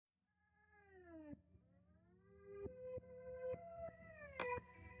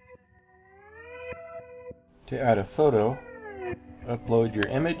To add a photo, upload your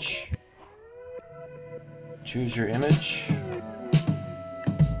image, choose your image,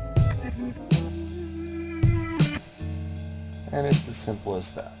 and it's as simple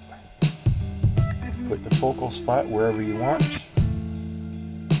as that. Put the focal spot wherever you want.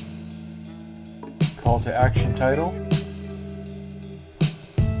 Call to action title,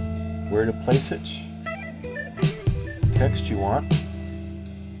 where to place it, text you want,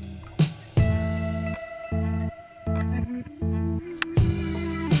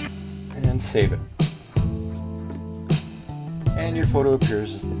 and save it. And your photo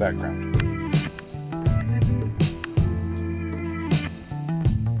appears as the background.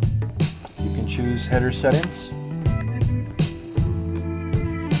 You can choose header settings.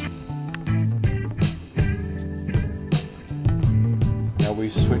 Now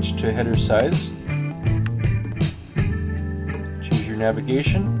we've switched to header size. Choose your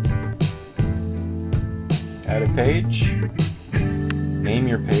navigation. Add a page. Name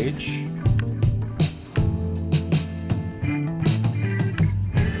your page.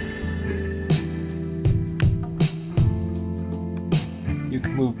 You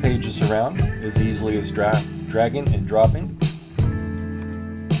can move pages around as easily as dragging and dropping.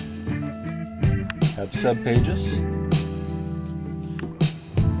 Have subpages.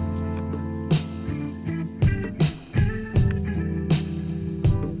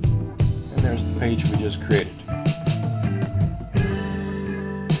 And there's the page we just created.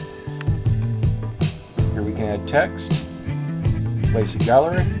 Here we can add text, place a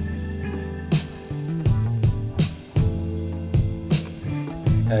gallery,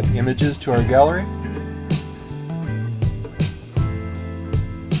 add images to our gallery,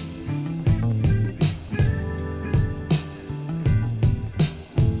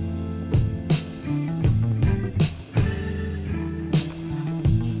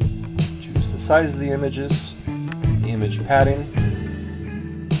 choose the size of the images, the image padding,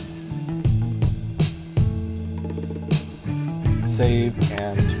 save,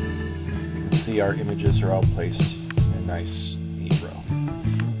 and you can see our images are all placed in a nice neat row.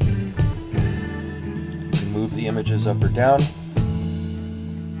 You can move the images up or down.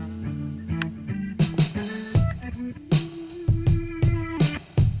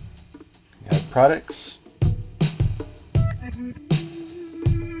 You have products.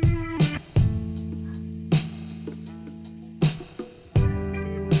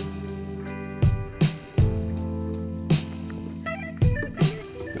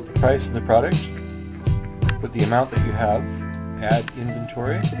 Price of the product, put the amount that you have, add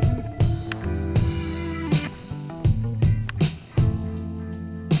inventory,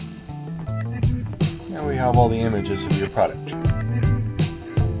 and we have all the images of your product.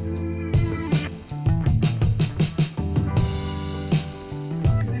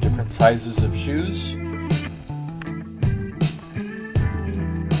 Different sizes of shoes.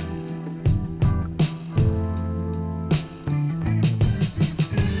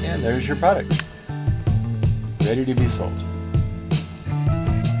 And there's your product, ready to be sold.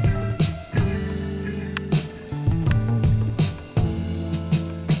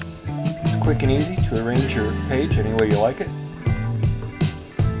 It's quick and easy to arrange your page any way you like it.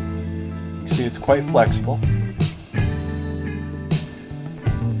 You see it's quite flexible.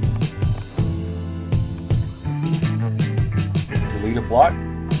 Delete a block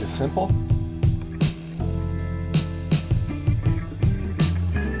is simple.